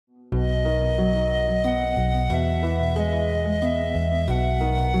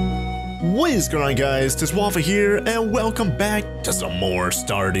What is going on, guys? It's Waffle here, and welcome back to some more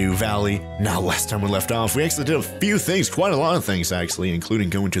Stardew Valley. Now, last time we left off, we actually did a few things, quite a lot of things actually, including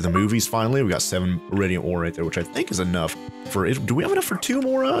going to the movies finally. We got 7 iridium ore right there, which I think is enough for it. Do we have enough for 2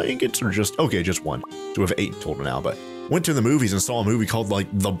 more ingots, or just, okay, just 1. So we have 8 total now, but went to the movies and saw a movie called, like,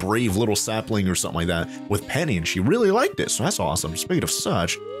 The Brave Little Sapling or something like that with Penny, and she really liked it, so that's awesome. Speaking of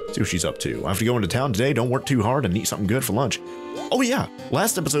such, let's see what she's up to. I have to go into town today, don't work too hard, and eat something good for lunch. Oh yeah,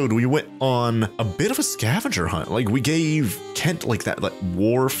 last episode we went on a bit of a scavenger hunt. Like, we gave Kent like that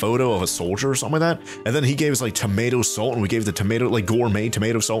war photo of a soldier or something like that, and then he gave us like tomato salt, and we gave the tomato, like gourmet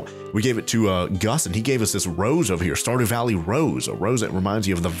tomato salt, we gave it to Gus, and he gave us this rose over here, Stardew Valley rose, a rose that reminds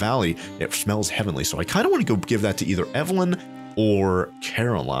you of the valley. It smells heavenly, so I kind of want to go give that to either Evelyn or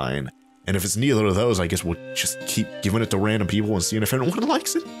Caroline. And if it's neither of those, I guess we'll just keep giving it to random people and seeing if anyone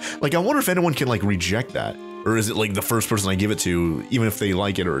likes it. Like, I wonder if anyone can like reject that. Or is it like the first person I give it to, even if they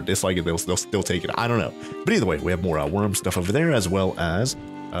like it or dislike it, they'll still take it? I don't know. But either way, we have more worm stuff over there, as well as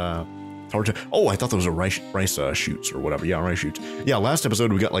oh, I thought those were rice shoots or whatever. Yeah, rice shoots. Yeah, last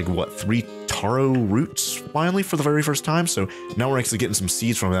episode we got like what, 3 taro roots finally for the very first time. So now we're actually getting some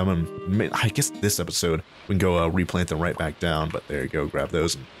seeds from them, and I guess this episode we can go replant them right back down. But there you go, grab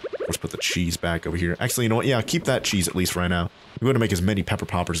those and let's put the cheese back over here. Actually, you know what? Yeah, keep that cheese at least right now. We're going to make as many pepper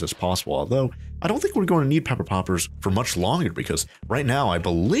poppers as possible, although I don't think we're going to need pepper poppers for much longer, because right now I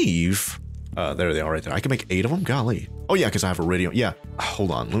believe there they are right there. I can make 8 of them. Golly. Oh yeah, because I have iridium. Yeah,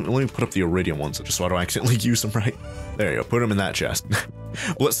 hold on. Let me put up the iridium ones just so I don't accidentally use them, right? There you go. Put them in that chest.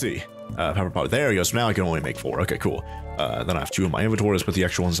 Well, let's see. Pepper popper. There you go. So now I can only make 4. Okay, cool. Then I have 2 in my inventory. Let's put the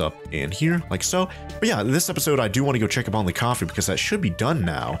extra ones up in here, like so. But yeah, this episode I do want to go check up on the coffee, because that should be done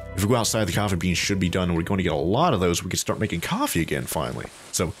now. If we go outside, the coffee beans should be done, and we're going to get a lot of those. We can start making coffee again finally.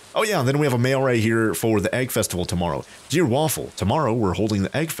 So, oh yeah, and then we have a mail right here for the Egg Festival tomorrow. Dear Waffle, tomorrow we're holding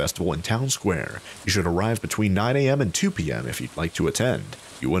the Egg Festival in Town Square. You should arrive between 9 a.m. and 2 p.m. if you'd like to attend.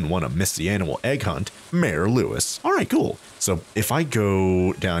 You wouldn't want to miss the annual egg hunt. Mayor Lewis. All right, cool. So if I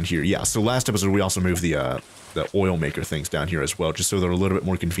go down here, yeah, so last episode we also moved the oil maker things down here as well, just so they're a little bit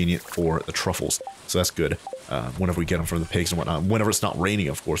more convenient for the truffles. So that's good. Whenever we get them from the pigs and whatnot, whenever it's not raining,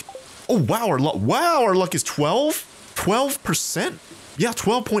 of course. Oh wow, our luck is 12%. Yeah,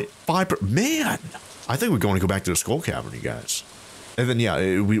 12.5%. Man, I think we're going to go back to the skull cavern, you guys. And then,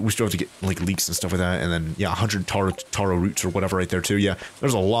 yeah, we still have to get, like, leeks and stuff like that. And then, yeah, 100 taro roots or whatever right there, too. Yeah,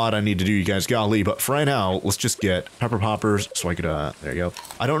 there's a lot I need to do, you guys. Golly. But for right now, let's just get pepper poppers so I could, there you go.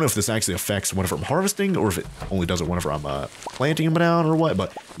 I don't know if this actually affects whenever I'm harvesting, or if it only does it whenever I'm, planting them down or what.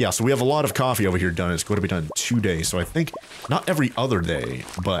 But, yeah, so we have a lot of coffee over here done. It's going to be done in 2 days. So I think not every other day,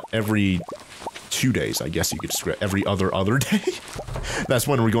 but every 2 days, I guess you could describe. Every other day. That's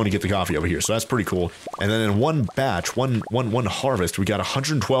when we're going to get the coffee over here. So that's pretty cool. And then in one batch, one harvest, we got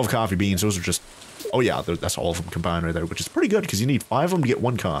 112 coffee beans. Those are just, oh yeah, that's all of them combined right there, which is pretty good, because you need 5 of them to get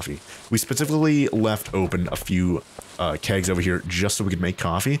 1 coffee. We specifically left open a few kegs over here just so we could make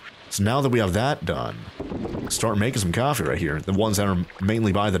coffee. So now that we have that done, start making some coffee right here. The ones that are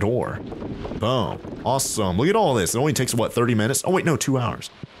mainly by the door. Boom. Awesome. Look at all this. It only takes, what, 30 minutes? Oh wait, no, 2 hours.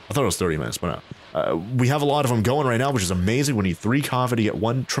 I thought it was 30 minutes, but no. We have a lot of them going right now, which is amazing. We need 3 coffee to get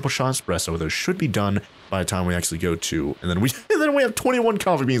 1 triple shot espresso. Those should be done by the time we actually go to, and then we have 21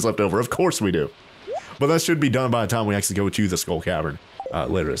 coffee beans left over. Of course we do. But that should be done by the time we actually go to the skull cavern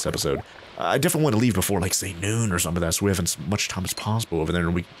later this episode. I definitely want to leave before, like, say, noon or something like that, so we have as much time as possible over there,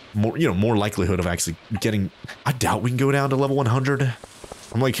 and we more likelihood of actually getting. I doubt we can go down to level 100.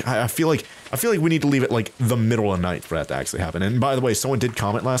 I'm like, I feel like we need to leave it like the middle of the night for that to actually happen. And by the way, someone did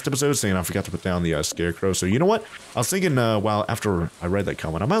comment last episode saying I forgot to put down the scarecrow. So you know what? I was thinking, well, after I read that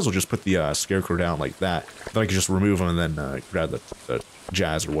comment, I might as well just put the scarecrow down like that. Then I could just remove them and then grab the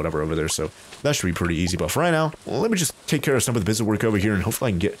jazz or whatever over there. So that should be pretty easy. But for right now, well, let me just take care of some of the business work over here, and hopefully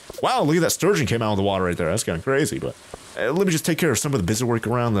I can get. Wow, look at that sturgeon came out of the water right there. That's kind of crazy, but. Let me just take care of some of the business work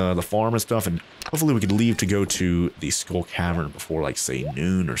around the farm and stuff, and hopefully we could leave to go to the skull cavern before, like, say,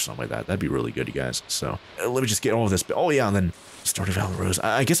 noon or something like that. That'd be really good, you guys. So let me just get all of this. Oh yeah, and then Stardew Valley Rose.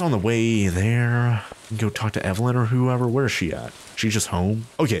 I guess on the way there, go talk to Evelyn or whoever. Where is she at? She's just home?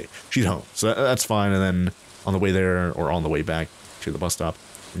 Okay, she's home. So that's fine. And then on the way there, or on the way back to the bus stop,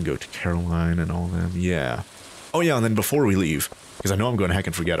 we can go to Caroline and all them. Yeah. Oh yeah, and then before we leave, because I know I'm going to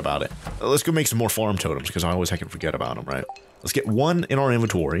heckin' forget about it, let's go make some more farm totems, because I always heckin' forget about them, right? Let's get 1 in our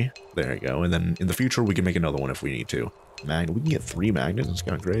inventory. There you go. And then in the future, we can make another one if we need to. magnet. We can get 3 magnets. It's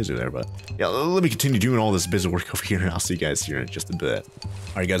kind of crazy there, but yeah, let me continue doing all this busy work over here, and I'll see you guys here in just a bit.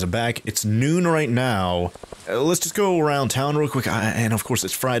 All right, guys, I'm back. It's noon right now. Let's just go around town real quick. And of course,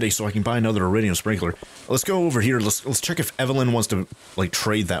 it's Friday, so I can buy another iridium sprinkler. Let's go over here. Let's check if Evelyn wants to like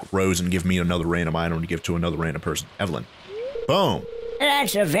trade that rose and give me another random item to give to another random person. Evelyn, boom.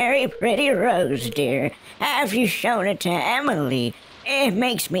 That's a very pretty rose, dear. Have you shown it to Emily? It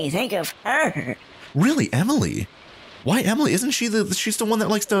makes me think of her. Really, Emily? Why Emily? Isn't she she's the one that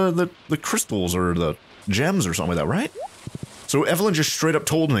likes the crystals or the gems or something like that, right? So Evelyn just straight up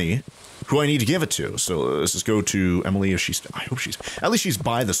told me who I need to give it to. So let's just go to Emily. I hope she's, at least she's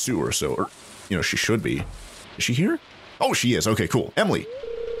by the sewer. So, or, you know, she should be. Is she here? Oh, she is. Okay, cool. Emily.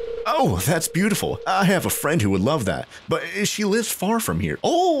 Oh, that's beautiful. I have a friend who would love that, but she lives far from here.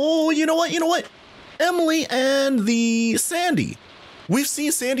 Oh, you know what? Emily and the Sandy. We've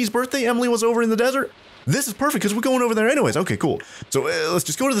seen Sandy's birthday. Emily was over in the desert. This is perfect because we're going over there anyways. Okay, cool. So let's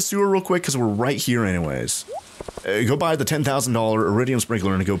just go to the sewer real quick because we're right here anyways. Go buy the $10,000 iridium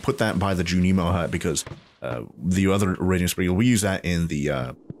sprinkler and go put that by the Junimo hut because the other iridium sprinkler, we use that in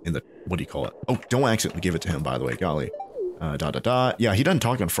the what do you call it? Oh, don't accidentally give it to him, by the way. Golly. Yeah, he doesn't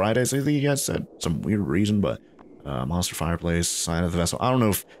talk on Fridays. I think he has some weird reason, but monster fireplace, sign of the vessel. I don't know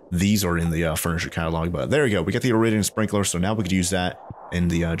if these are in the furniture catalog, but there we go. We got the iridium sprinkler, so now we could use that in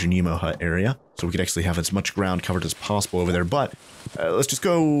the Junimo hut area, so we could actually have as much ground covered as possible over there. But let's just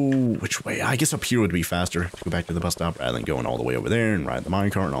go which way? I guess up here would be faster to go back to the bus stop rather than going all the way over there and ride the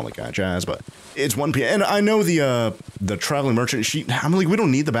minecart and all that kind of jazz. But it's 1 p.m. and I know the traveling merchant. I'm like, we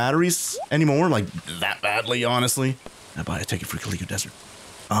don't need the batteries anymore, like that badly, honestly. I buy a ticket for Calico Desert.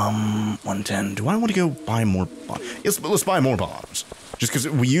 110. Do I want to go buy more bombs? Yes, let's buy more bombs. Just because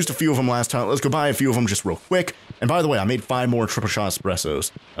we used a few of them last time. Let's go buy a few of them just real quick. And by the way, I made 5 more triple shot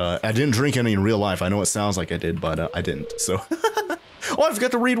espressos. I didn't drink any in real life. I know it sounds like I did, but I didn't. So, oh, I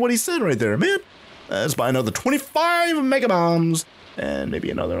forgot to read what he said right there, man. Let's buy another 25 mega bombs and maybe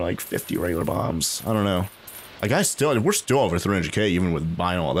another like 50 regular bombs. I don't know. Like we're still over 300k even with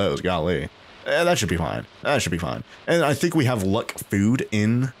buying all those. Golly. That should be fine. That should be fine. And I think we have luck food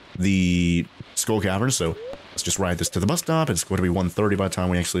in the Skull Cavern, so let's just ride this to the bus stop. It's going to be 1:30 by the time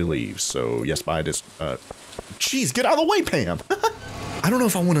we actually leave. So yes, buy this. Jeez, get out of the way, Pam. I don't know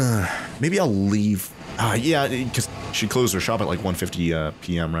if I want to. Maybe I'll leave. Yeah, because she closed her shop at like 1:50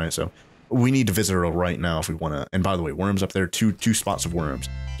 p.m. right? So we need to visit her right now if we want to. And by the way, worms up there. Two spots of worms.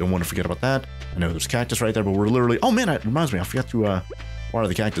 Don't want to forget about that. I know there's cactus right there, but we're literally. Oh man, it reminds me. I forgot to water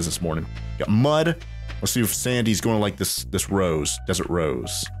the cactus this morning. Got mud. Let's see if Sandy's going to like this rose, desert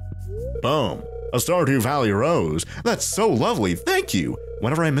rose. Boom. A Stardew Valley rose. That's so lovely. Thank you.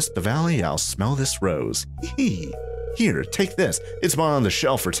 Whenever I miss the valley, I'll smell this rose. Here, take this. It's been on the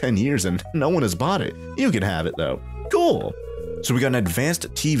shelf for 10 years and no one has bought it. You can have it though. Cool. So we got an advanced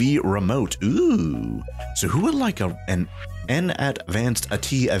TV remote. Ooh. So who would like an advanced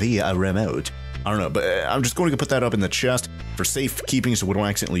TV remote? I don't know, but I'm just going to put that up in the chest for safekeeping so we don't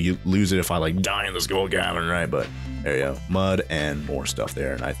accidentally lose it if I like die in the Skull Cavern, right? But there you go, mud and more stuff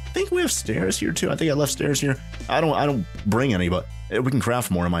there. And I think we have stairs here too. I think I left stairs here. I don't bring any, but we can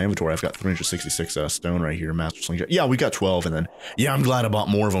craft more in my inventory. I've got 366 stone right here, master slingshot. Yeah, we got 12, and then yeah, I'm glad I bought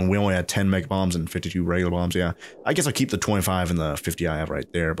more of them. We only had 10 mega bombs and 52 regular bombs. Yeah, I guess I'll keep the 25 and the 50 I have right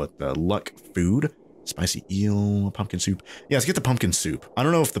there. But the luck food. Spicy eel, pumpkin soup. Yeah, let's get the pumpkin soup. I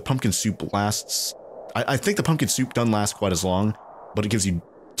don't know if the pumpkin soup lasts. I think the pumpkin soup doesn't last quite as long, but it gives you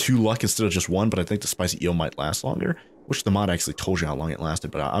 2 luck instead of just 1. But I think the spicy eel might last longer. Wish the mod actually told you how long it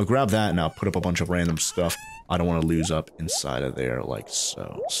lasted, but I'll grab that and I'll put up a bunch of random stuff I don't want to lose up inside of there like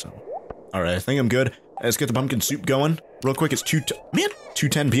so. All right, I think I'm good. Let's get the pumpkin soup going real quick. It's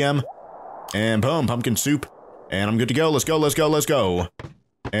 2:10 p.m. and boom, pumpkin soup, and I'm good to go. Let's go.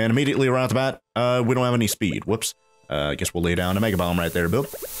 And immediately right off the bat, we don't have any speed. Whoops. I guess we'll lay down a mega bomb right there,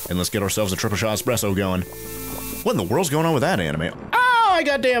 boop. And let's get ourselves a triple shot espresso going. What in the world's going on with that anime? Oh, I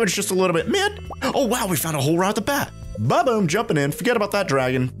got damaged just a little bit, man. Oh, wow, we found a hole right off the bat. Ba-boom, jumping in. Forget about that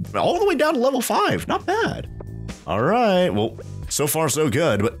dragon. All the way down to level 5. Not bad. All right, well, so far so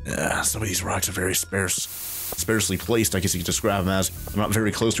good, but some of these rocks are very sparsely placed. I guess you could describe them as they're not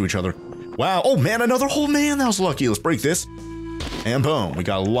very close to each other. Wow, oh man, another hole, man, that was lucky. Let's break this. And boom, we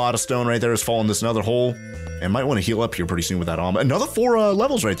got a lot of stone right there. It's falling this another hole. And might want to heal up here pretty soon with that arm. Another 4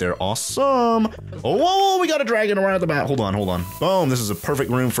 levels right there. Awesome. Oh, whoa, we got a dragon right at the bat. Hold on. Boom, this is a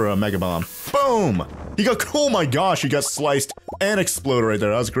perfect room for a mega bomb. Boom. Oh my gosh, he got sliced and exploded right there.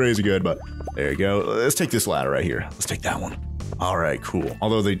 That was crazy good, but there you go. Let's take this ladder right here. Let's take that one. All right, cool.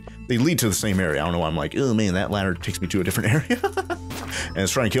 Although they lead to the same area. I don't know why I'm like, oh man, that ladder takes me to a different area. And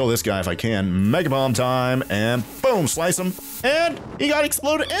let's try and kill this guy if I can. Mega Bomb time, and boom, slice him. And he got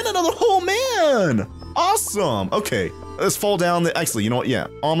exploded, and another, oh man! Awesome, okay. Let's fall down actually, you know what, yeah.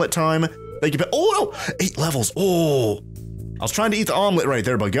 Omelet time, thank you, oh no, 8 levels, oh. I was trying to eat the omelet right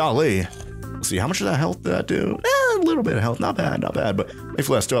there, but golly. Let's see, how much of that health did that do? A little bit of health, not bad, but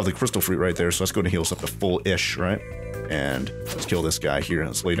thankfully I still have the crystal fruit right there, so let's go and heal us up to full-ish, right? And let's kill this guy here.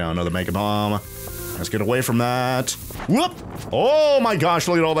 Let's lay down another Mega Bomb. Let's get away from that. Whoop! Oh my gosh,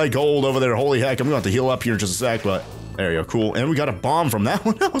 look at all that gold over there. Holy heck, I'm gonna have to heal up here in just a sec, but there you go, cool. And we got a bomb from that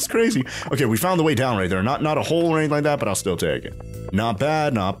one. That was crazy. Okay, we found the way down right there. Not a hole or anything like that, but I'll still take it. Not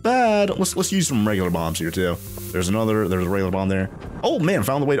bad, not bad. Let's use some regular bombs here too. There's a regular bomb there. Oh man,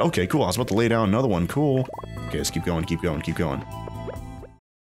 found the way. Okay, cool. I was about to lay down another one. Cool. Okay, let's keep going, keep going, keep going.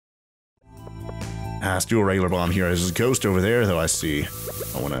 Let's do a regular bomb here. There's a ghost over there, though, I see.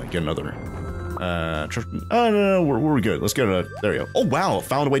 I want to get another. No, we're good. Let's get a, there you go. Oh, wow,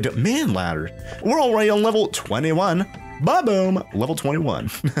 found a way to, man, ladder. We're already on level 21. Ba-boom, level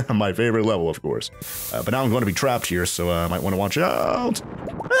 21. My favorite level, of course. But now I'm going to be trapped here, so I might want to watch out.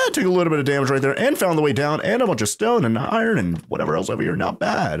 Took a little bit of damage right there, and found the way down, and a bunch of stone and iron and whatever else over here. Not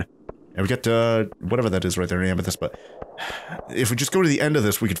bad. And we got, whatever that is right there, amethyst, but if we just go to the end of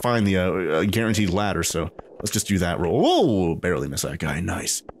this, we could find the guaranteed ladder, so let's just do that roll. Whoa, barely missed that guy,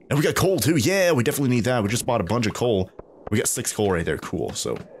 nice. And we got coal too, yeah, we definitely need that. We just bought a bunch of coal. We got 6 coal right there, cool,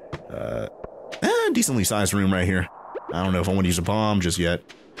 so, decently sized room right here. I don't know if I want to use a bomb just yet.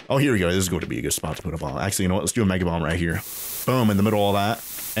 Oh, here we go, this is going to be a good spot to put a bomb. Actually, you know what, let's do a mega bomb right here. Boom, in the middle of all that.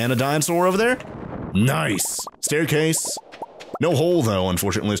 And a dinosaur over there. Nice. Staircase. No hole, though,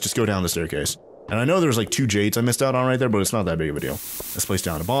 unfortunately. Let's just go down the staircase. And I know there's like 2 jades I missed out on right there, but it's not that big of a deal. Let's place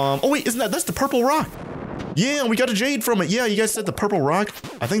down a bomb. Oh, wait, that's the purple rock. Yeah, we got a jade from it. Yeah, you guys said the purple rock.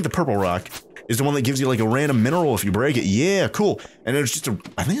 I think the purple rock is the one that gives you like a random mineral if you break it. Yeah, cool. And it's just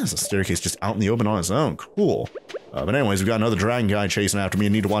I think it's a staircase just out in the open on its own. Cool. But anyways, we've got another dragon guy chasing after me. I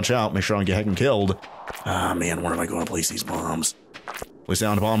need to watch out. Make sure I don't get heckin' killed. Ah, man, where am I going to place these bombs? Place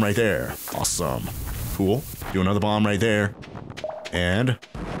down a bomb right there. Awesome. Cool. Do another bomb right there. And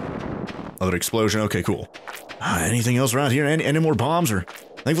another explosion. Okay, cool. Anything else around here? Any more bombs? Or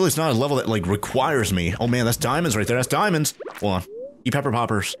thankfully it's not a level that like requires me. Oh man, that's diamonds right there. That's diamonds. Hold on. Eat pepper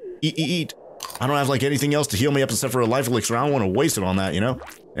poppers. Eat. I don't have like anything else to heal me up except for a life elixir. I don't want to waste it on that, you know?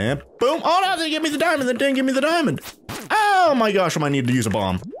 And boom. Oh no, they give me the diamond. They didn't give me the diamond. Oh my gosh, I might need to use a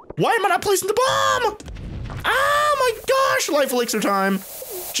bomb. Why am I not placing the bomb? Oh my gosh, life elixir time.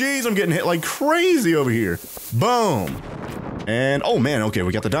 Jeez, I'm getting hit like crazy over here. Boom. And, oh man, okay,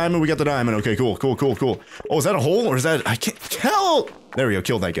 we got the diamond, Okay, cool. Oh, is that a hole, or is that, I can't tell. There we go,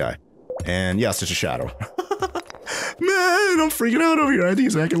 killed that guy. And, yeah, it's just a shadow. Man, I'm freaking out over here. I think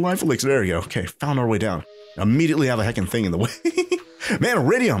it's a heckin' life elixir. There we go. Okay, found our way down. Immediately have a heckin' thing in the way. Man,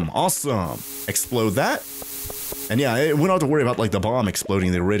 iridium, awesome. Explode that. And yeah, we don't have to worry about, like, the bomb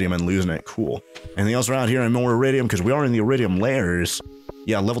exploding the iridium and losing it. Cool. Anything else around here? And more iridium, because we are in the iridium layers.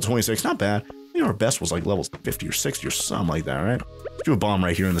 Yeah, level 26, not bad. I think our best was like levels 50 or 60 or something like that, right? Let's do a bomb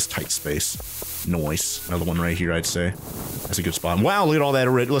right here in this tight space. Nice. Another one right here, I'd say. That's a good spot. Wow, look at all that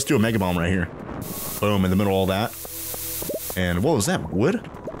already. Let's do a mega bomb right here. Boom, in the middle of all that. And what was that? Wood?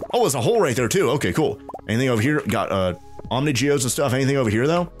 Oh, there's a hole right there too. Okay, cool. Anything over here? Got omnigeos and stuff. Anything over here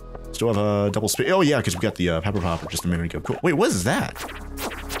though? Still have a double space. Oh yeah, because we got the pepper popper just a minute ago. Cool. Wait, what is that?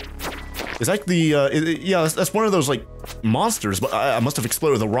 Is that the, yeah, that's one of those, like, monsters, but I must have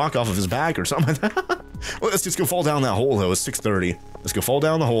exploded the rock off of his back or something like that. Well, let's just go fall down that hole, though. It's 6:30. Let's go fall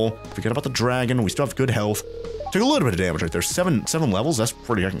down the hole. Forget about the dragon. We still have good health. Took a little bit of damage right there. Seven levels? That's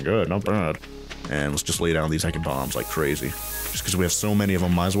pretty heckin' good. Not bad. And let's just lay down these heckin' bombs like crazy. Just because we have so many of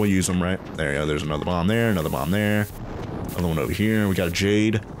them, might as well use them, right? There you go. There's another bomb there, another bomb there. Another one over here. We got a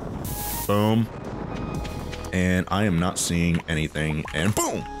jade. Boom. And I am not seeing anything. And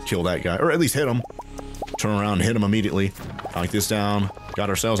boom! Kill that guy. Or at least hit him. Turn around and hit him immediately. Knock this down. Got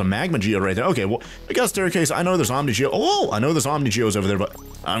ourselves a magma geo right there. Okay, well, we got a staircase. I know there's omnigeo. Oh, I know there's omnigeos over there, but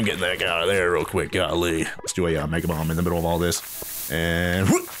I'm getting that guy out of there real quick. Golly. Let's do a mega bomb in the middle of all this. And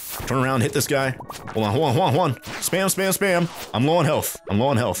whoop, turn around, hit this guy. Hold on. Spam. I'm low on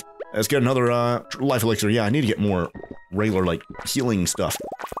health. Let's get another life elixir. Yeah, I need to get more regular, like, healing stuff.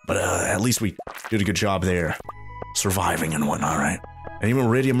 But at least we did a good job there. Surviving and whatnot, right? Any more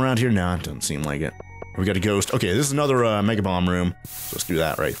iridium around here? Nah, doesn't seem like it. We got a ghost. Okay, this is another mega bomb room. So let's do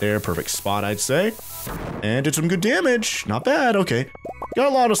that right there. Perfect spot, I'd say. And did some good damage. Not bad. Okay. Got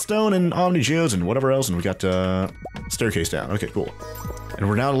a lot of stone and omnigeos and whatever else. And we got staircase down. Okay, cool. And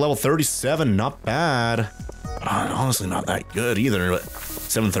we're now to level 37. Not bad. Honestly, not that good either. But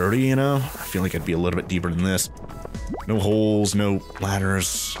 730, you know? I feel like I'd be a little bit deeper than this. No holes, no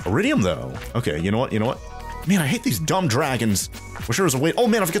ladders. Iridium, though. Okay, you know what? You know what? Man, I hate these dumb dragons. Wish there was a way. Oh,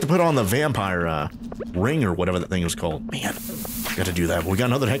 man, I forget to put on the vampire ring or whatever that thing was called. Man, got to do that. We got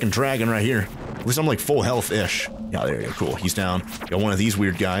another heckin' dragon right here. At least I'm like full health-ish. Yeah, there you go. Cool. He's down. Got one of these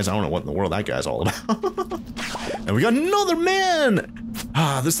weird guys. I don't know what in the world that guy's all about. And we got another man.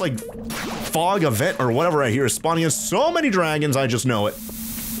 This like fog event or whatever right here is spawning in so many dragons. I just know it.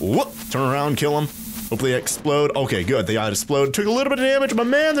 Whoop. Turn around, kill them. Hopefully they explode. Okay, good. They explode. Took a little bit of damage, but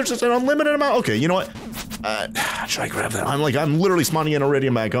man, there's just an unlimited amount. Okay, you know what? Should I grab that? I'm literally spawning in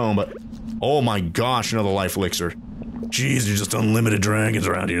iridium back home, but oh my gosh, another life elixir. Jeez, there's just unlimited dragons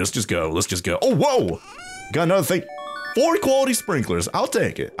around here. Let's just go. Let's just go. Oh, whoa! Got another thing. 4 quality sprinklers. I'll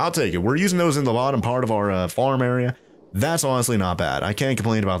take it. I'll take it. We're using those in the bottom part of our farm area. That's honestly not bad. I can't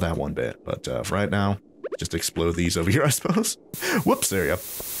complain about that one bit. But for right now, just explode these over here, I suppose. Whoops, there you go.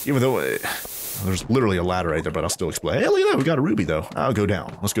 Even though there's literally a ladder right there, but I'll still explode. Hey, look at that. We got a ruby, though. I'll go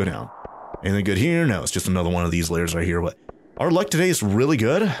down. Let's go down. Anything good here? No, it's just another one of these layers right here. But our luck today is really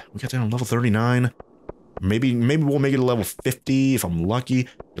good. We got down to level 39. Maybe we'll make it a level 50 if I'm lucky.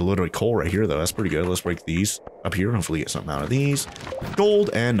 Get a little bit of coal right here, though. That's pretty good. Let's break these up here. Hopefully get something out of these. Gold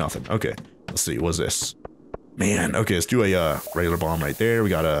and nothing. Okay, let's see. What's this? Man, okay, let's do a regular bomb right there. We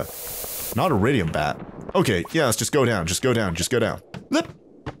got a not iridium bat. Okay, yeah, let's just go down. Just go down. Just go down. Lip.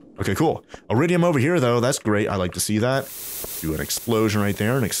 Okay, cool. Iridium over here, though. That's great. I like to see that. Do an explosion right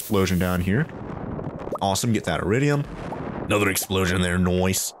there. An explosion down here. Awesome. Get that iridium. Another explosion there.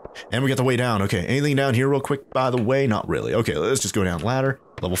 Nice. And we got the way down. Okay, anything down here real quick, by the way? Not really. Okay, let's just go down ladder.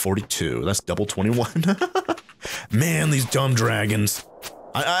 Level 42. That's double 21. Man, these dumb dragons.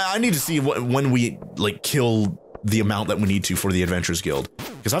 I need to see when we, like, kill the amount that we need to for the Adventurers Guild.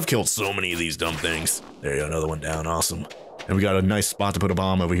 Because I've killed so many of these dumb things. There you go, another one down. Awesome. And we got a nice spot to put a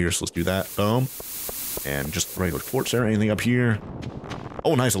bomb over here, so let's do that. Boom. And just regular quartz there. Anything up here?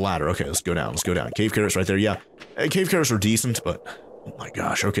 Oh, nice, a ladder. Okay, let's go down. Let's go down. Cave carrots right there. Yeah, cave carrots are decent, but... Oh my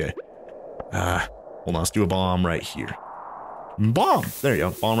gosh, okay. Hold on, let's do a bomb right here. Bomb! There you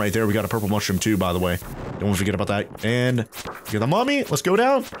go, bomb right there. We got a purple mushroom too, by the way. Don't forget about that. And get the mummy. Let's go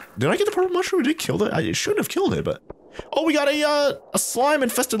down. Did I get the purple mushroom? Did it kill it? I shouldn't have killed it, but... Oh, we got a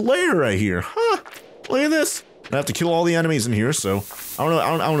slime-infested layer right here. Huh, look at this. I have to kill all the enemies in here, so... I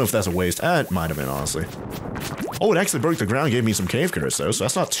don't know if that's a waste. It might have been, honestly. Oh, it actually broke the ground, gave me some cave carrots, though, so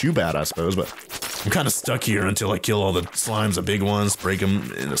that's not too bad, I suppose, but... I'm kind of stuck here until I kill all the slimes, the big ones, break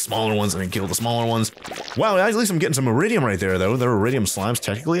them into smaller ones, and then kill the smaller ones. Wow, at least I'm getting some iridium right there, though. They're iridium slimes,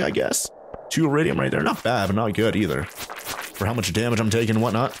 technically, I guess. 2 iridium right there. Not bad, but not good either. For how much damage I'm taking and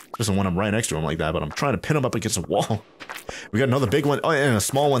whatnot. Just when I'm right next to him like that, but I'm trying to pin him up against a wall. We got another big one. Oh, and a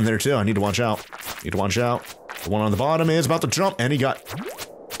small one there, too. I need to watch out. Need to watch out. The one on the bottom is about to jump, and he got...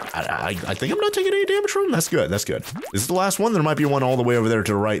 I think I'm not taking any damage from him. That's good. That's good. This is the last one. There might be one all the way over there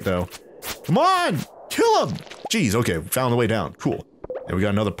to the right, though. Come on! Kill him! Jeez, okay, found the way down. Cool. And we got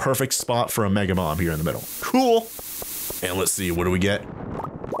another perfect spot for a mega bomb here in the middle. Cool! And let's see, what do we get?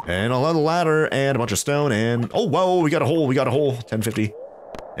 And another ladder, and a bunch of stone, and... Oh, whoa, we got a hole, 1050.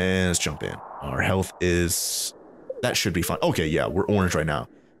 And let's jump in. Our health is... That should be fine. Okay, yeah, we're orange right now.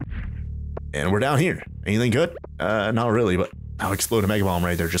 And we're down here. Anything good? Not really, but... I'll explode a mega bomb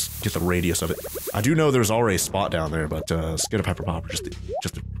right there, just get the radius of it. I do know there's already a spot down there, but let's get a pepper popper, just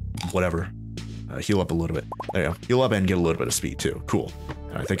to whatever. Heal up a little bit. There you go. Heal up and get a little bit of speed too. Cool.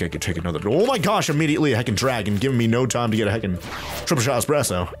 And I think I could take another. Oh my gosh! Immediately a heckin' dragon, giving me no time to get a heckin' triple shot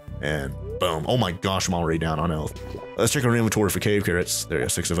espresso. And boom. Oh my gosh! I'm already down on health. Let's check our inventory for cave carrots. There you go.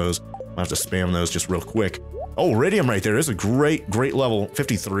 6 of those. I'll have to spam those just real quick. Oh, iridium right there. This is a great level.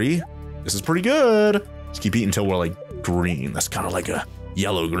 53. This is pretty good. Let's keep eating until we're like green. That's kind of like a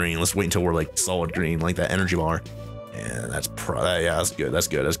yellow green. Let's wait until we're like solid green, like that energy bar. And that's yeah, that's good. That's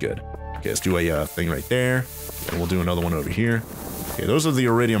good. That's good. Okay, let's do a thing right there. And we'll do another one over here. Okay, those are the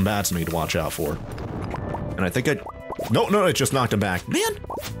iridium bats I need to watch out for. And I think no, it just knocked him back. Man,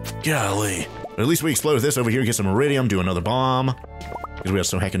 golly. But at least we explode this over here, get some iridium, do another bomb. Because we have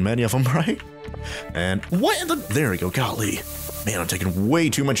so heckin' many of them, right? And what in the... There we go, golly. Man, I'm taking way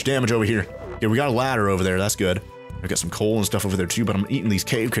too much damage over here. Yeah, we got a ladder over there, that's good. I got some coal and stuff over there too, but I'm eating these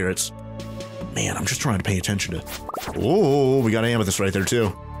cave carrots. Man, I'm just trying to pay attention to... Oh, we got amethyst right there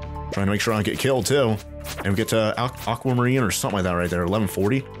too. Trying to make sure I don't get killed too. And we get to aquamarine or something like that right there,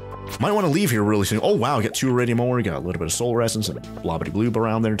 1140. Might want to leave here really soon. Oh wow, we got 2 iridium ore, we got a little bit of solar essence and blobbity blue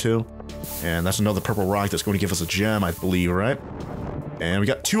around there too. And that's another purple rock that's going to give us a gem, I believe, right? And we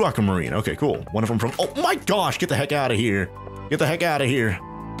got 2 aquamarine. Okay, cool. One of them from... Oh my gosh, get the heck out of here. Get the heck out of here.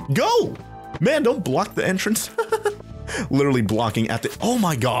 Go! Man, don't block the entrance. Literally blocking at the... Oh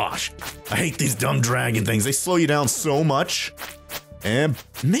my gosh. I hate these dumb dragon things. They slow you down so much. And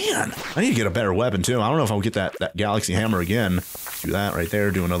man, I need to get a better weapon too. I don't know if I'll get that galaxy hammer again. Do that right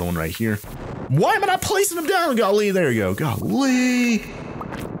there. Do another one right here. Why am I not placing them down? Golly, there you go. Golly.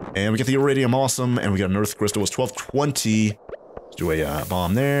 And we get the iridium, awesome. And we got an earth crystal. It's 1220. Let's do a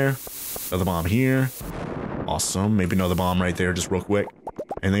bomb there. Another bomb here. Awesome. Maybe another bomb right there, just real quick.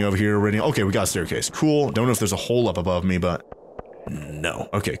 Anything over here, iridium? Okay, we got a staircase. Cool. Don't know if there's a hole up above me, but no.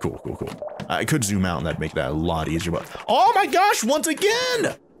 Okay, cool. I could zoom out and that'd make that a lot easier, but oh my gosh, once again!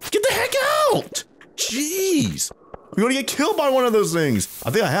 Get the heck out! Jeez. We're gonna get killed by one of those things.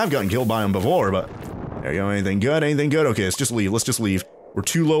 I think I have gotten killed by them before, but there you go. Anything good? Anything good? Okay, let's just leave. Let's just leave. We're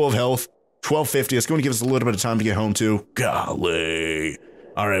too low of health. 1250. It's going to give us a little bit of time to get home too. Golly.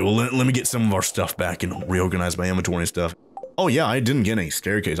 All right, well, let me get some of our stuff back and reorganize my inventory and stuff. Oh yeah, I didn't get any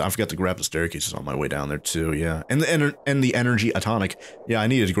staircase. I forgot to grab the staircases on my way down there too, yeah. And the energy atomic. Yeah, I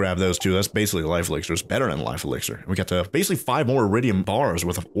needed to grab those too. That's basically life elixir. It's better than life elixir. We got to basically 5 more iridium bars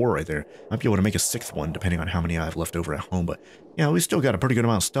worth of ore right there. Might be able to make a 6th one depending on how many I have left over at home, but yeah, we still got a pretty good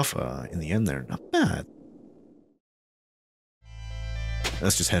amount of stuff in the end there. Not bad.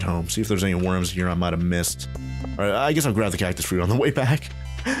 Let's just head home. See if there's any worms here I might have missed. All right, I guess I'll grab the cactus fruit on the way back.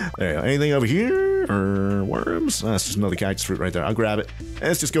 There you go. Anything over here? Or worms? That's just another cactus fruit right there. I'll grab it. And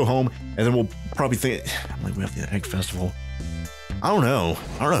let's just go home. And then we'll probably think... Like, we have the egg festival. I don't know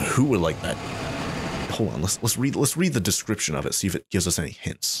who would like that. Hold on. Let's read the description of it. See if it gives us any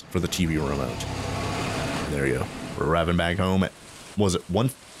hints for the TV remote. There you go. We're arriving back home at... Was it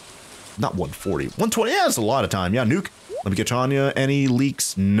not 140. 120. Yeah, that's a lot of time. Yeah, Nuke. Let me get Tanya. Any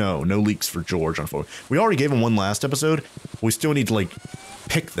leaks? No leaks for George, unfortunately. We already gave him one last episode. We still need to, like,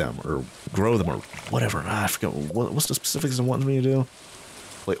 pick them or grow them or whatever. I forget. What's the specifics it wants me to do?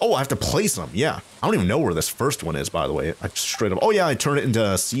 Like, oh, I have to place them. Yeah. I don't even know where this first one is, by the way. I just straight up. Oh, yeah, I turn it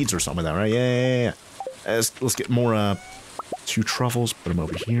into seeds or something like that, right? Yeah. Let's get more 2 truffles. Put them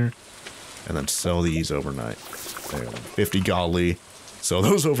over here. And then sell these overnight. There, 50 golly. Sell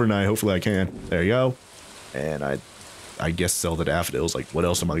those overnight. Hopefully I can. There you go. And I guess sell the daffodils. Like, what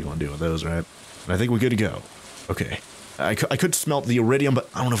else am I going to do with those, right? And I think we're good to go. Okay. I could smelt the iridium, but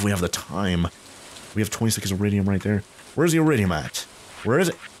I don't know if we have the time. We have 26 iridium right there. Where's the iridium at? Where is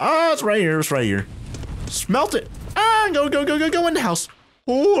it? Ah, it's right here. It's right here. Smelt it. Ah, go in the house.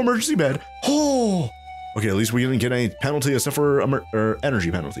 Oh, emergency bed. Oh. Okay, at least we didn't get any penalty except for energy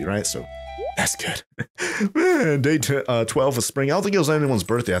penalty, right? So that's good. Man, day 12 of spring. I don't think it was anyone's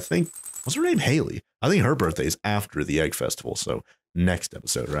birthday. I think, what's her name? Haley. I think her birthday is after the egg festival. So next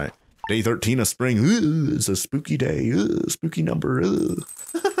episode, right? Day 13 of spring. Ooh, it's a spooky day. Ooh, spooky number.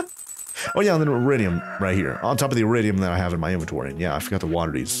 Oh yeah, and then iridium right here. On top of the iridium that I have in my inventory. And yeah, I forgot to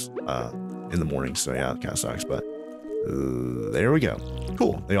water these in the morning. So yeah, it kind of sucks. But there we go.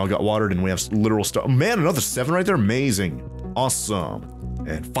 Cool. They all got watered and we have literal stuff. Oh, man, another 7 right there. Amazing. Awesome.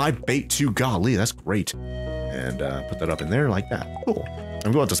 And 5 bait too. Golly, that's great. And put that up in there like that. Cool.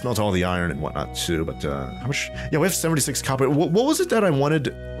 I'm going to smelt all the iron and whatnot too. But how much? Yeah, we have 76 copper. What was it that I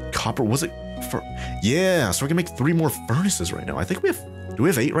wanted? Copper, was it for? Yeah, so I can make 3 more furnaces right now. I think we have, do we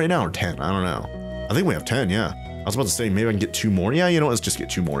have 8 right now or 10? I don't know. I think we have 10, yeah. I was about to say maybe I can get 2 more. Yeah, you know, let's just get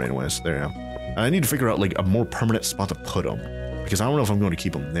 2 more anyways. There you go. I need to figure out like a more permanent spot to put them because I don't know if I'm going to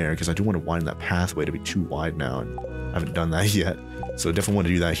keep them there because I do want to widen that pathway to be too wide now and I haven't done that yet. So definitely want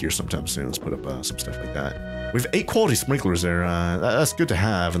to do that here sometime soon. Let's put up some stuff like that. We have 8 quality sprinklers there. That's good to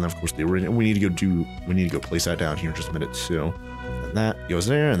have. And then of course the original, we need to go place that down here in just a minute too. And that goes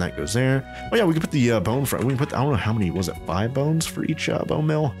there and that goes there. Oh yeah, we can put the bone for, we can put, I don't know how many, was it 5 bones for each bone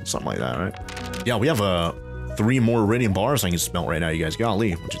mill? Something like that, right? Yeah, we have 3 more iridium bars I can smelt right now, you guys.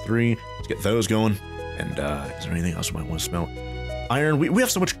 Golly, 1, 2, 3. Let's get those going. And is there anything else I might want to smelt? Iron, we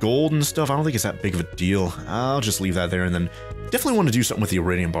have so much gold and stuff, I don't think it's that big of a deal. I'll just leave that there and then definitely want to do something with the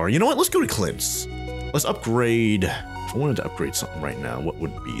iridium bar. You know what, let's go to Clint's. Let's upgrade. If I wanted to upgrade something right now, what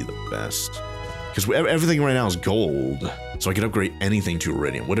would be the best? Because everything right now is gold, so I could upgrade anything to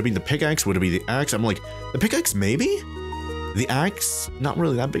iridium. Would it be the pickaxe? Would it be the axe? I'm like, the pickaxe maybe? The axe, not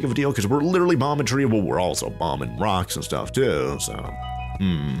really that big of a deal because we're literally bombing tree. Well, we're also bombing rocks and stuff too, so,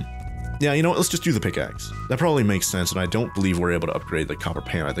 Yeah, you know what, let's just do the pickaxe. That probably makes sense, and I don't believe we're able to upgrade the copper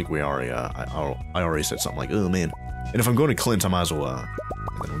pan. I think we already, I already said something like, oh man. And if I'm going to Clint, I might as well,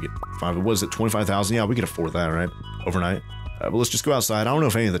 and then we'll get 5, what is it, 25,000? Yeah, we can afford that, right? Overnight. But let's just go outside. I don't know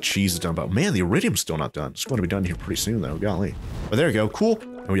if any of the cheese is done, but man, the iridium's still not done. It's going to be done here pretty soon though, golly. But there you go, cool.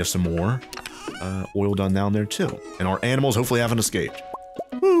 And we have some more oil done down there too. And our animals hopefully haven't escaped.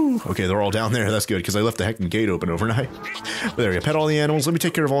 Woo. Okay, they're all down there. That's good, because I left the heckin' gate open overnight. But there we go. Pet all the animals. Let me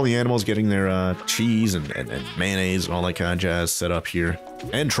take care of all the animals, getting their cheese and mayonnaise and all that kind of jazz set up here.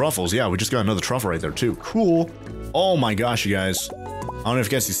 And truffles. Yeah, we just got another truffle right there, too. Cool. Oh my gosh, you guys. I don't know if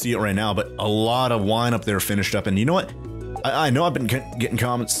you guys can see it right now, but a lot of wine up there finished up. And you know what? I know I've been getting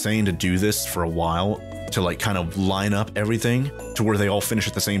comments saying to do this for a while, to like kind of line up everything to where they all finish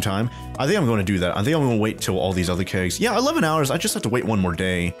at the same time. I think I'm going to do that. I think I'm going to wait till all these other kegs. Yeah, 11 hours. I just have to wait one more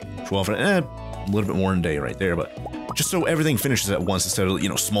day. 12, a little bit more in a day right there, but just so everything finishes at once instead of, you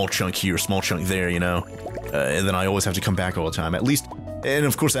know, small chunk here, small chunk there, you know. And then I always have to come back all the time. At least, and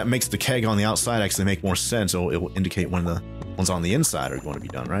of course that makes the keg on the outside actually make more sense. So it will indicate when the ones on the inside are going to be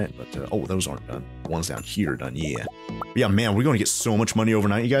done, right? But, oh, those aren't done. The ones down here are done, yeah. But yeah, man, we're going to get so much money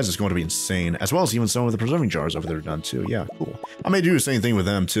overnight, you guys. It's going to be insane. As well as even some of the preserving jars over there are done, too. Yeah, cool. I may do the same thing with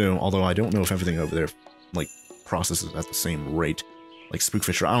them, too. Although I don't know if everything over there, like, processes at the same rate. Like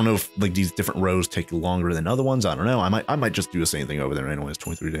Spookfisher, I don't know if, like, these different rows take longer than other ones. I don't know. I might just do the same thing over there anyways.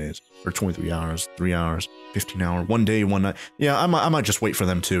 23 days. Or 23 hours, 3 hours, 15 hours, 1 day, 1 night. Yeah, I might just wait for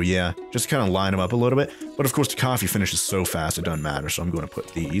them too, yeah. Just kind of line them up a little bit. But of course, the coffee finishes so fast, it doesn't matter. So I'm going to put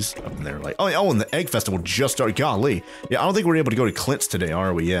these up in there. Like, oh, and the egg festival just started. Golly. Yeah, I don't think we're able to go to Clint's today,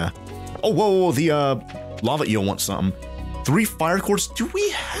 are we? Yeah. Oh, whoa, the lava eel wants something. 3 fire quartz. Do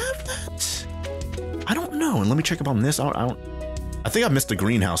we have that? I don't know. And let me check up on this. I think I missed the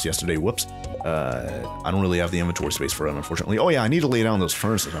greenhouse yesterday. Whoops. I don't really have the inventory space for it, unfortunately. Oh, yeah, I need to lay down those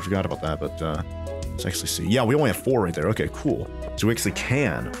furnaces. I forgot about that, but let's actually see. Yeah, we only have 4 right there. Okay, cool. So we actually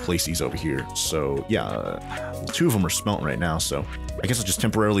can place these over here. So, yeah, 2 of them are smelting right now, so I guess I'll just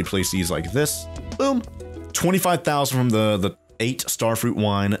temporarily place these like this. Boom. 25,000 from the 8 starfruit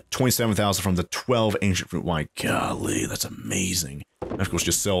wine, 27,000 from the 12 ancient fruit wine. Golly, that's amazing. And of course,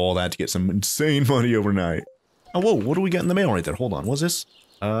 just sell all that to get some insane money overnight. Oh, whoa, what do we get in the mail right there? Hold on, what's this?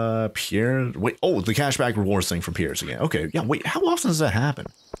 Pierre, wait, oh, the cashback rewards thing from Pierre's again. Okay, yeah, wait, how often does that happen?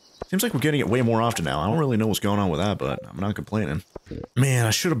 Seems like we're getting it way more often now. I don't really know what's going on with that, but I'm not complaining. Man,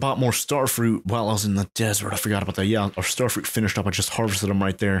 I should have bought more starfruit while I was in the desert. I forgot about that. Yeah, our starfruit finished up. I just harvested them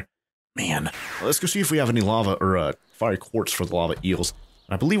right there. Man, let's go see if we have any lava or fire quartz for the lava eels.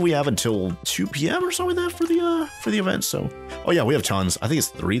 I believe we have until 2 p.m. or something like that for the event. So, oh yeah, we have tons. I think it's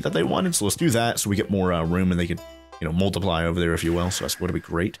 3 that they wanted. So let's do that so we get more room and they could, you know, multiply over there, if you will. So that's going to be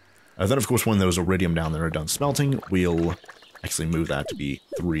great. Then of course, when those iridium down there are done smelting, we'll actually move that to be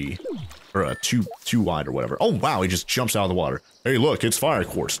 3 or 2 wide or whatever. Oh wow, he just jumps out of the water. Hey, look, it's fire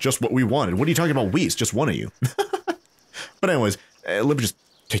quartz, just what we wanted. What are you talking about? It's just one of you. But anyways, let me just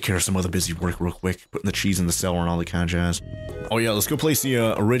take care of some other busy work real quick, putting the cheese in the cellar and all that kind of jazz. Oh yeah, let's go place the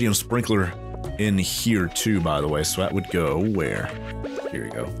iridium sprinkler in here too, by the way. So that would go where? Here we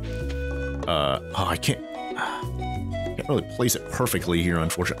go. Oh, I can't really place it perfectly here,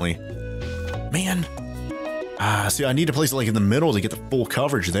 unfortunately. Man. See, I need to place it like in the middle to get the full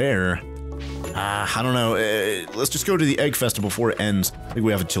coverage there. I don't know. Let's just go to the egg festival before it ends. I think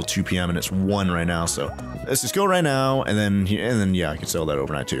we have until 2 p.m. and it's 1 right now. So let's just go right now, and then yeah, I can sell that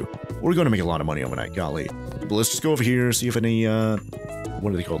overnight too. We're going to make a lot of money overnight. Golly. But let's just go over here, see if any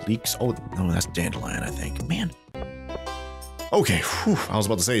what are they called? Leeks? Oh no, that's dandelion, I think. Man. Okay. Whew, I was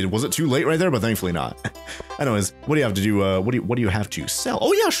about to say, was it too late right there? But thankfully not. Anyways, what do you have to do? What do you have to sell?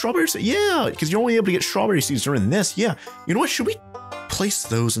 Oh yeah, strawberry seeds. Yeah, because you're only able to get strawberry seeds during this. Yeah. You know what? Should we place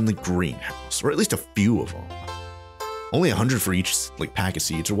those in the greenhouse, or at least a few of them? Only 100 for each like pack of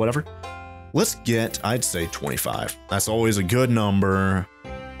seeds or whatever. Let's get, I'd say 25. That's always a good number,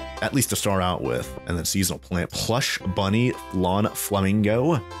 at least to start out with. And then seasonal plant, plush bunny, lawn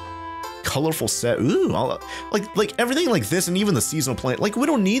flamingo, colorful set. Ooh, like everything like this, and even the seasonal plant. Like we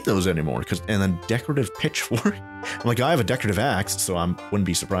don't need those anymore. And then decorative pitchfork. Like I have a decorative axe, so I wouldn't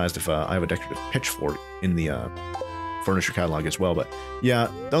be surprised if I have a decorative pitchfork in the furniture catalog as well. But yeah,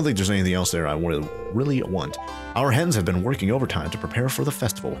 I don't think there's anything else there I really want. Our hens have been working overtime to prepare for the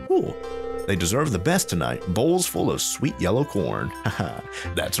festival. Ooh, they deserve the best tonight. Bowls full of sweet yellow corn. Haha,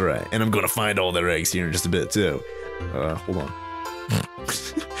 that's right. And I'm gonna find all their eggs here in just a bit too. Hold on.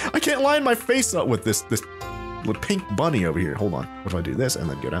 I can't line my face up with this little pink bunny over here. Hold on. What if I do this and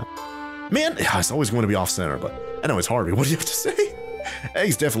then get out? Man, it's always going to be off center, but I know it's Harvey. What do you have to say?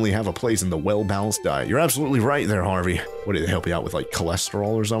 Eggs definitely have a place in the well-balanced diet. You're absolutely right there, Harvey. What, do they help you out with, like,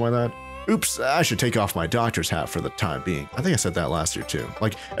 cholesterol or something like that? Oops, I should take off my doctor's hat for the time being. I think I said that last year, too.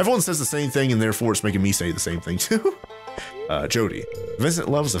 Like, everyone says the same thing, and therefore it's making me say the same thing, too. Jody. Vincent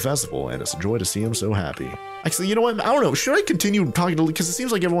loves the festival, and it's a joy to see him so happy. Actually, you know what? I don't know. Should I continue talking to... Because it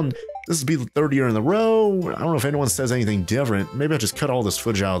seems like everyone... This will be the 3rd year in a row. I don't know if anyone says anything different. Maybe I'll just cut all this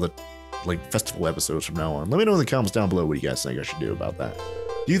footage out of the, like, festival episodes from now on. Let me know in the comments down below what you guys think I should do about that.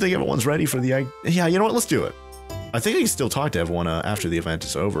 Do you think everyone's ready for the egg? Yeah, you know what? Let's do it. I think I can still talk to everyone after the event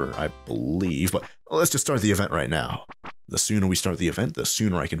is over, I believe. But let's just start the event right now. The sooner we start the event, the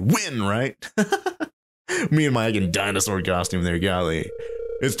sooner I can win, right? Me and my egg and dinosaur costume there, golly.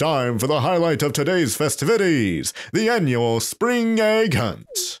 It's time for the highlight of today's festivities, the annual spring egg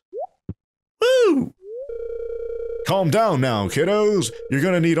hunt. Woo! Calm down now, kiddos. You're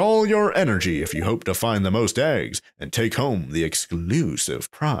gonna need all your energy if you hope to find the most eggs and take home the exclusive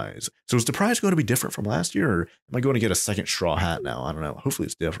prize. So is the prize going to be different from last year, or am I going to get a second straw hat now? I don't know. Hopefully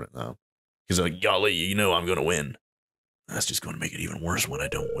it's different, though. Because, golly, you know I'm going to win. That's just going to make it even worse when I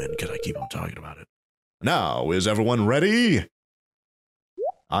don't win, because I keep on talking about it. Now, is everyone ready?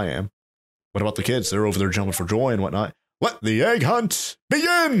 I am. What about the kids? They're over there jumping for joy and whatnot. Let the egg hunt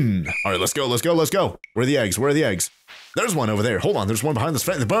begin! All right, let's go, let's go, let's go. Where are the eggs? Where are the eggs? There's one over there. Hold on, there's one behind this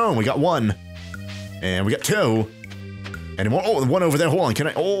fence. Boom, we got one. And we got two. Any more? Oh, one over there. Hold on, can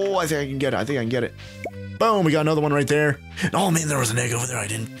I? Oh, I think I can get it. I think I can get it. Boom, we got another one right there. Oh, man, there was an egg over there. I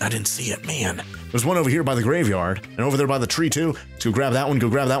didn't see it, man. There's one over here by the graveyard. And over there by the tree, too. Let's go grab that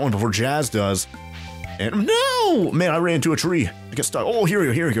one before Jazz does. And no! Man, I ran into a tree. I got stuck. Oh, here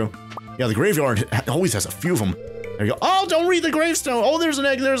we go. Yeah, the graveyard always has a few of them. There you go. Oh, don't read the gravestone. Oh, there's an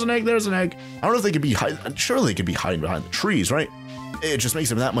egg, there's an egg, there's an egg. I don't know if they could be hiding. Surely they could be hiding behind the trees, right? It just makes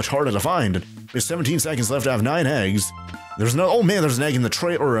them that much harder to find. There's 17 seconds left to have 9 eggs. There's no. Oh, man, there's an egg in the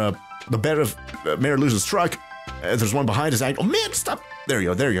tray or the bed of Mayor Luz's truck. There's one behind his egg. Oh, man, stop. There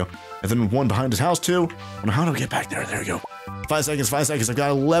you go. And then one behind his house, too. Oh, how do I get back there? There you go. 5 seconds. I've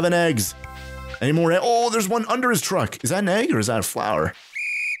got 11 eggs. Any more? Oh, there's one under his truck. Is that an egg or is that a flower?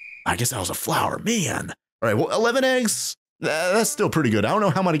 I guess that was a flower, man. All right, well, 11 eggs. That's still pretty good. I don't know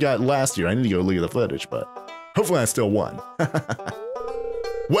how many I got last year. I need to go look at the footage, but hopefully I still won.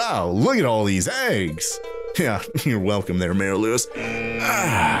 Wow, look at all these eggs. Yeah, you're welcome there, Mayor Lewis.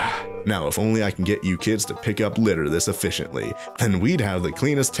 Now, if only I can get you kids to pick up litter this efficiently, then we'd have the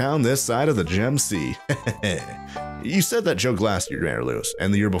cleanest town this side of the Gem Sea. You said that joke last year, Mayor Lewis,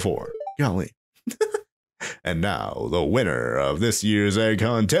 and the year before. Golly. And now, the winner of this year's egg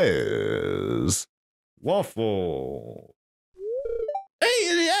hunt is Waffle.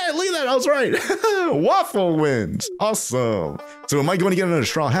 Hey, yeah, look at that, I was right. Waffle wins. Awesome. So am I going to get another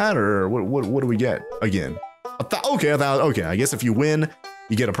straw hat, or what do we get again? Okay, okay, I guess if you win,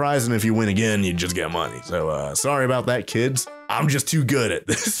 you get a prize, and if you win again, you just get money. So, sorry about that, kids. I'm just too good at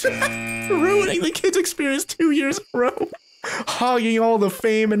this. Ruining the kids' experience 2 years in a row. Hogging all the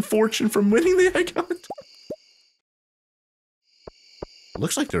fame and fortune from winning the egg hunt.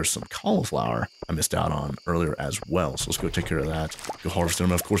 Looks like there's some cauliflower I missed out on earlier as well. So let's go take care of that. Go harvest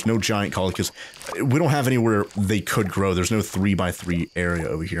them. Of course, no giant cauliflower because we don't have anywhere they could grow. There's no 3x3 area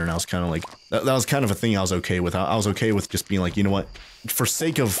over here. And I was kind of like, that was kind of a thing I was okay with. I was okay with just being like, you know what? For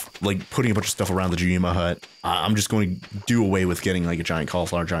sake of like putting a bunch of stuff around the Junima hut, I'm just going to do away with getting like a giant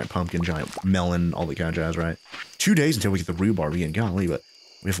cauliflower, giant pumpkin, giant melon, all that kind of jazz, right? 2 days until we get the rhubarb again. Golly, but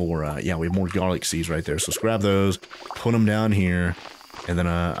we have more, yeah, we have more garlic seeds right there. So let's grab those, put them down here. And then,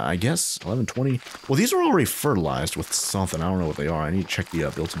 I guess, 11, 20. Well, these are already fertilized with something. I don't know what they are. I need to check the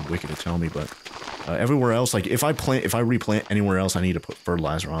built-in wiki to tell me. But everywhere else, like, if I replant anywhere else, I need to put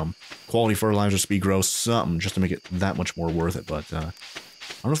fertilizer on. Quality fertilizer, speed growth, something, just to make it that much more worth it. But, I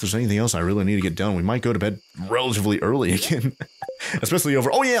don't know if there's anything else I really need to get done. We might go to bed relatively early again. Especially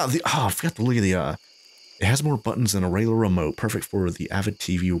over... Oh, yeah! I forgot to look at the... It has more buttons than a regular remote. Perfect for the avid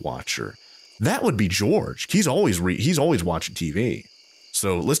TV watcher. That would be George. He's always watching TV.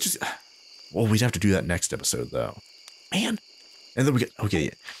 So let's just, well, we'd have to do that next episode though, man. And then we get, okay,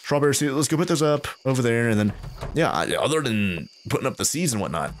 yeah. Strawberry seeds, let's go put those up over there. And then, yeah, other than putting up the seeds and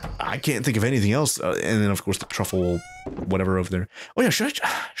whatnot, I can't think of anything else. And then of course the truffle, whatever over there. Oh yeah, should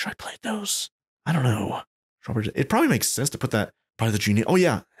I plant those? I don't know. Strawberry, it probably makes sense to put that by the Junima. Oh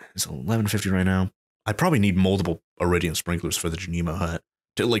yeah, it's 11:50 right now. I probably need multiple iridium sprinklers for the Junima hut.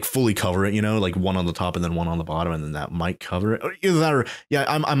 To like fully cover it, you know, like one on the top and then one on the bottom, and then that might cover it. Or either that or, yeah,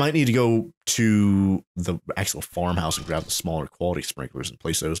 I might need to go to the actual farmhouse and grab the smaller quality sprinklers and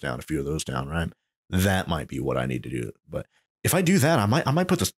place those down, a few of those down, right? That might be what I need to do. But if I do that, I might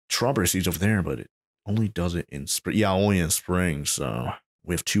put the strawberry seeds over there, but it only does it in spring. Yeah, only in spring. So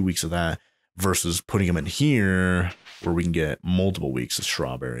we have 2 weeks of that versus putting them in here where we can get multiple weeks of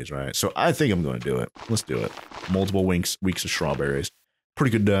strawberries, right? So I think I'm going to do it. Let's do it. Multiple weeks of strawberries.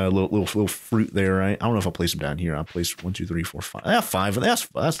 Pretty good little fruit there, right? I don't know if I'll place them down here. I'll place 1, 2, 3, 4, 5. Yeah, 5. That's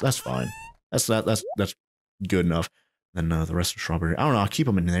fine. That's good enough. Then the rest of strawberry. I don't know. I'll keep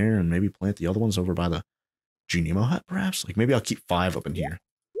them in there and maybe plant the other ones over by the Junima hut, perhaps. Like maybe I'll keep 5 up in here.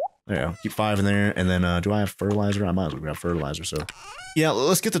 There you go. Keep 5 in there. And then, do I have fertilizer? I might as well grab fertilizer. So, yeah,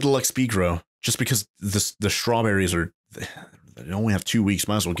 let's get the deluxe speed grow. Just because the strawberries are... They only have 2 weeks.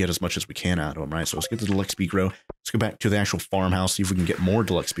 Might as well get as much as we can out of them, right? So let's get the deluxe speed grow. Let's go back to the actual farmhouse, see if we can get more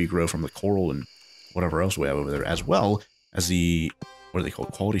deluxe speed grow from the coral and whatever else we have over there, as well as the... What are they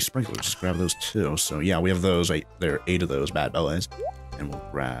called? Quality sprinklers. Just grab those too. So yeah, we have those. There are 8 of those bad boys. And we'll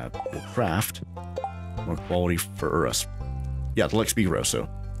craft more quality for us. Yeah, deluxe speed grow. So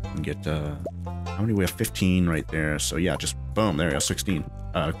we can get, how many? We have 15 right there. So yeah, just boom. There you go. 16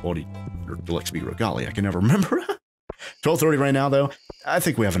 quality or deluxe speed grow. Golly, I can never remember. 12:30 right now, though. I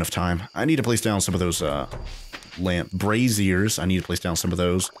think we have enough time. I need to place down some of those lamp braziers. I need to place down some of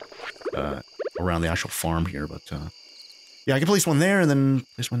those around the actual farm here. But yeah, I can place one there and then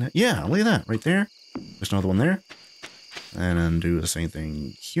place one there. Yeah, look at that right there. There's another one there. And then do the same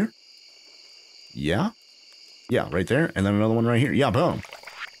thing here. Yeah. Yeah, right there. And then another one right here. Yeah, boom.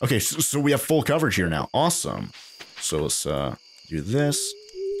 Okay, so we have full coverage here now. Awesome. So let's do this.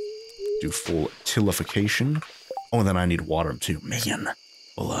 Do full tillification. Oh, and then I need to water them too. Man.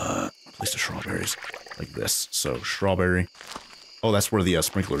 We'll place the strawberries like this. So strawberry. Oh, that's where the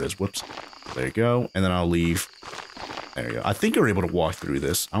sprinkler is. Whoops. There you go. And then I'll leave. There you go. I think you're able to walk through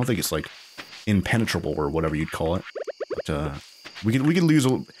this. I don't think it's like impenetrable or whatever you'd call it. But we could lose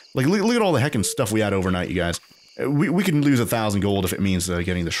like look at all the heckin' stuff we had overnight, you guys. We can lose 1,000 gold if it means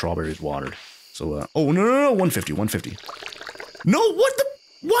getting the strawberries watered. So oh no, 150. No, what the?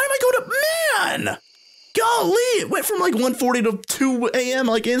 Why am I going to man? Golly, it went from like 1:40 to 2 a.m.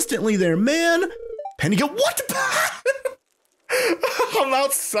 like instantly there, man. Penny go, what the? I'm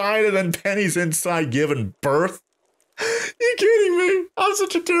outside and then Penny's inside giving birth. You kidding me? I'm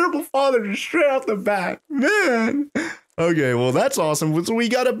such a terrible father just straight off the bat, man. Okay, well that's awesome. So we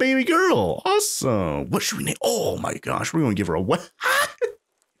got a baby girl. Awesome. What should we name? Oh my gosh, we're gonna give her a what?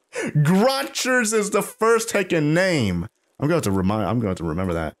 Grotchers is the first heckin' name. I'm going to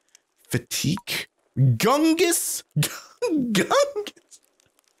remember that. Fatigue. Gungus? Gungus?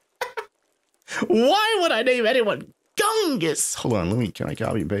 Why would I name anyone Gungus? Hold on, can I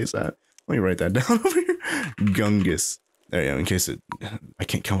copy and paste that? Let me write that down over here. Gungus. There you go, in case I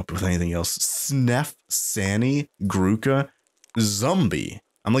can't come up with anything else. Snef, Sani, Gruka, Zombie.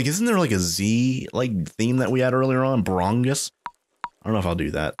 I'm like, isn't there like a Z like theme that we had earlier on? Brongus? I don't know if I'll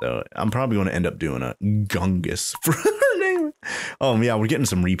do that though. I'm probably going to end up doing a Gungus for her name. Yeah, we're getting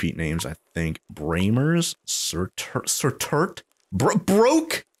some repeat names, I think. Bramers, Surturt,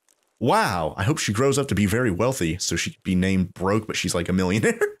 Broke. Wow, I hope she grows up to be very wealthy so she could be named Broke, but she's like a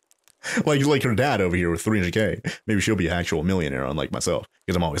millionaire. like her dad over here with 300k. Maybe she'll be an actual millionaire, unlike myself,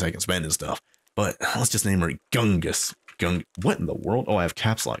 because I'm always spending stuff. But let's just name her Gungus. What in the world? Oh, I have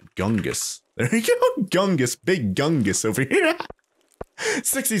caps lock. Gungus. There you go. Gungus. Big Gungus over here.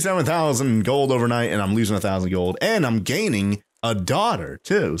 67,000 gold overnight, and I'm losing 1,000 gold, and I'm gaining a daughter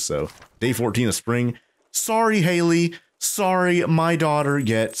too. So day 14 of spring. Sorry, Haley. Sorry, my daughter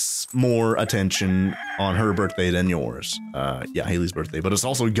gets more attention on her birthday than yours. Yeah, Haley's birthday, but it's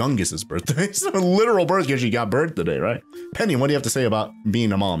also Gungus's birthday. It's a literal birthday because she got birth today, right? Penny, what do you have to say about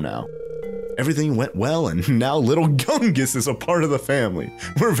being a mom now? Everything went well, and now little Gungus is a part of the family.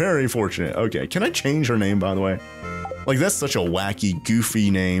 We're very fortunate. Okay, can I change her name, by the way? Like, that's such a wacky, goofy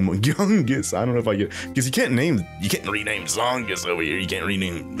name. Gungus. I don't know if I get... Because you can't rename Zongus over here. You can't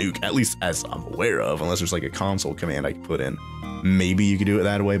rename Nuke, at least as I'm aware of, unless there's like a console command I can put in. Maybe you could do it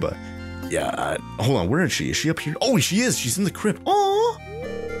that way, but... Yeah, hold on, where is she? Is she up here? Oh, she is. She's in the crypt. Oh,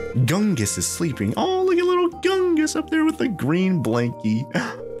 Gungus is sleeping. Oh, look at little Gungus up there with the green blankie.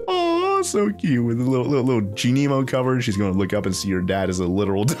 Oh, so cute. With a little genie mode cover. She's going to look up and see her dad is a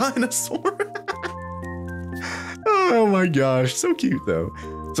literal dinosaur. Oh my gosh, so cute though.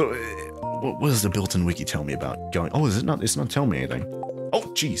 So, what does the built-in wiki tell me about going? Oh, it's not telling me anything. Oh,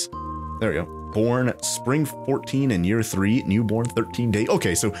 jeez. There we go. Born spring 14 and year 3, newborn 13 days.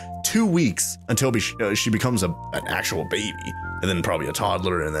 Okay, so 2 weeks until she becomes an actual baby, and then probably a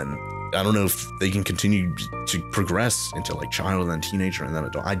toddler, and then I don't know if they can continue to progress into like child and then teenager and then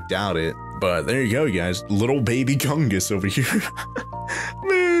adult. I doubt it, but there you go, you guys. Little baby Gungus over here.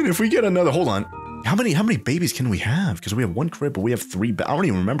 Man, if we get another, hold on. How many babies can we have? Because we have 1 crib, but we have 3 beds. I don't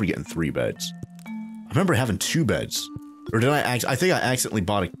even remember getting 3 beds. I remember having 2 beds. Or did I think I accidentally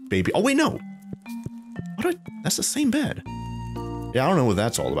bought a baby. Oh, wait, no. That's the same bed. Yeah, I don't know what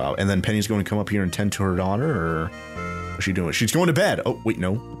that's all about. And then Penny's going to come up here and tend to her daughter, or what's she doing? She's going to bed. Oh, wait,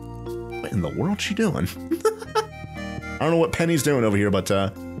 no. What in the world's she doing? I don't know what Penny's doing over here, but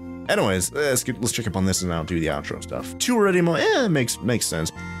anyways, let's check up on this and I'll do the outro stuff. 2 already, makes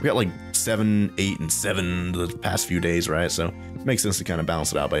sense. We got like 7, 8, and 7 the past few days, right? So it makes sense to kind of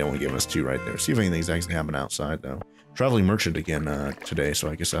balance it out by only giving us 2 right there. See if anything's actually happening outside though. Traveling merchant again today, so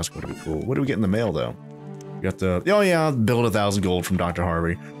I guess that's going to be cool. What do we get in the mail though? We got the, oh yeah, build 1,000 gold from Dr.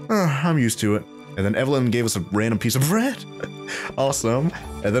 Harvey. I'm used to it. And then Evelyn gave us a random piece of bread. Awesome.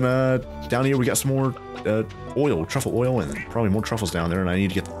 And then down here we got some more oil, truffle oil, and probably more truffles down there. And I need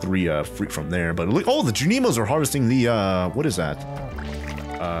to get the 3 fruit from there. But look, oh, the Junimos are harvesting the, what is that?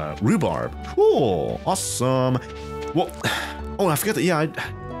 Rhubarb. Cool. Awesome. Well, oh, I forgot that, yeah,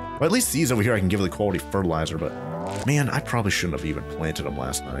 well, at least these over here I can give the quality fertilizer, but man, I probably shouldn't have even planted them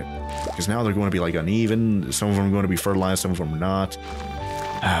last night. Because now they're going to be like uneven. Some of them are going to be fertilized, some of them are not.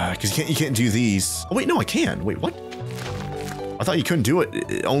 Because you can't do these. Oh wait, no, I can. Wait, what? I thought you couldn't do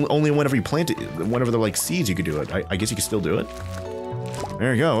it. Only whenever you plant it, whenever they're like seeds, you could do it. I guess you can still do it.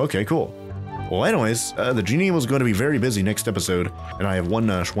 There you go. Okay, cool. Well, anyways, the genie was going to be very busy next episode, and I have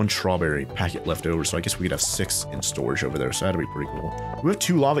one strawberry packet left over, so I guess we could have 6 in storage over there. So that'd be pretty cool. We have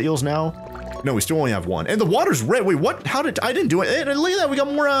 2 lava eels now. No, we still only have 1, and the water's red. Wait, what? How did I didn't do it? Hey, look at that. We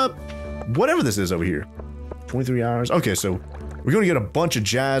got more whatever this is over here. 23 hours. Okay, so we're going to get a bunch of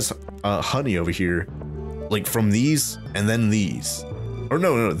jazz honey over here, like from these and then these. Or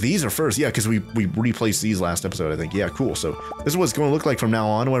no, these are first. Yeah, because we replaced these last episode, I think. Yeah, cool. So this is what it's going to look like from now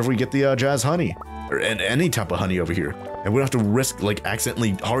on whenever we get the jazz honey. Or any type of honey over here. And we don't have to risk, like,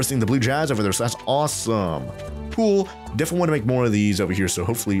 accidentally harvesting the blue jazz over there. So that's awesome. Cool. Definitely want to make more of these over here. So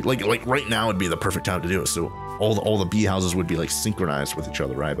hopefully, like right now would be the perfect time to do it. So all the bee houses would be, like, synchronized with each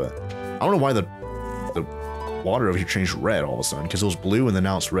other, right? But I don't know why the water over here changed red all of a sudden, because it was blue and then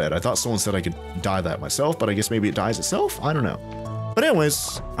now it's red. I thought someone said I could dye that myself, but I guess maybe it dyes itself. I don't know. But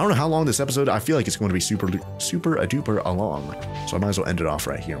anyways, I don't know how long this episode. I feel like it's going to be super duper long, so I might as well end it off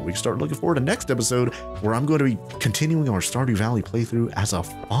right here. We can start looking forward to next episode, where I'm going to be continuing our Stardew Valley playthrough as a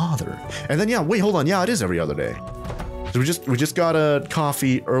father. And then yeah, wait, hold on. Yeah, it is every other day. So we just got a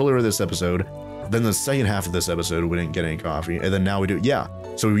coffee earlier this episode. Then the second half of this episode, we didn't get any coffee, and then now we do. Yeah.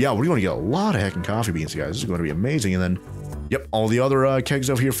 So yeah, we're going to get a lot of heckin' coffee beans, guys. This is going to be amazing. And then, yep, all the other kegs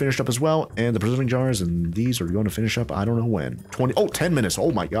over here finished up as well, and the preserving jars, and these are going to finish up, I don't know when. 10 minutes.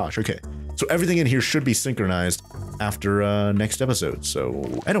 Oh my gosh. Okay. So everything in here should be synchronized after next episode.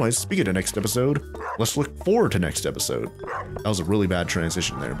 So anyways, speaking of next episode, let's look forward to next episode. That was a really bad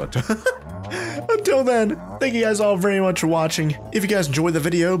transition there, but until then, thank you guys all very much for watching. If you guys enjoyed the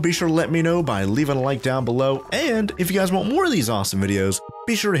video, be sure to let me know by leaving a like down below. And if you guys want more of these awesome videos,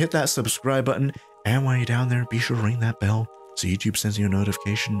 be sure to hit that subscribe button. And while you're down there, be sure to ring that bell so YouTube sends you a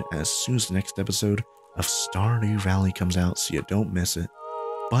notification as soon as the next episode of Stardew Valley comes out, so you don't miss it.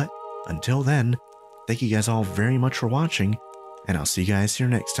 But until then, thank you guys all very much for watching, and I'll see you guys here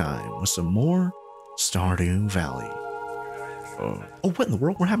next time with some more Stardew Valley. Oh, what in the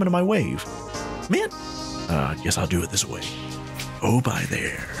world? What happened to my wave? Man, guess I'll do it this way. Oh, bye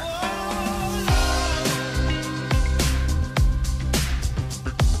there.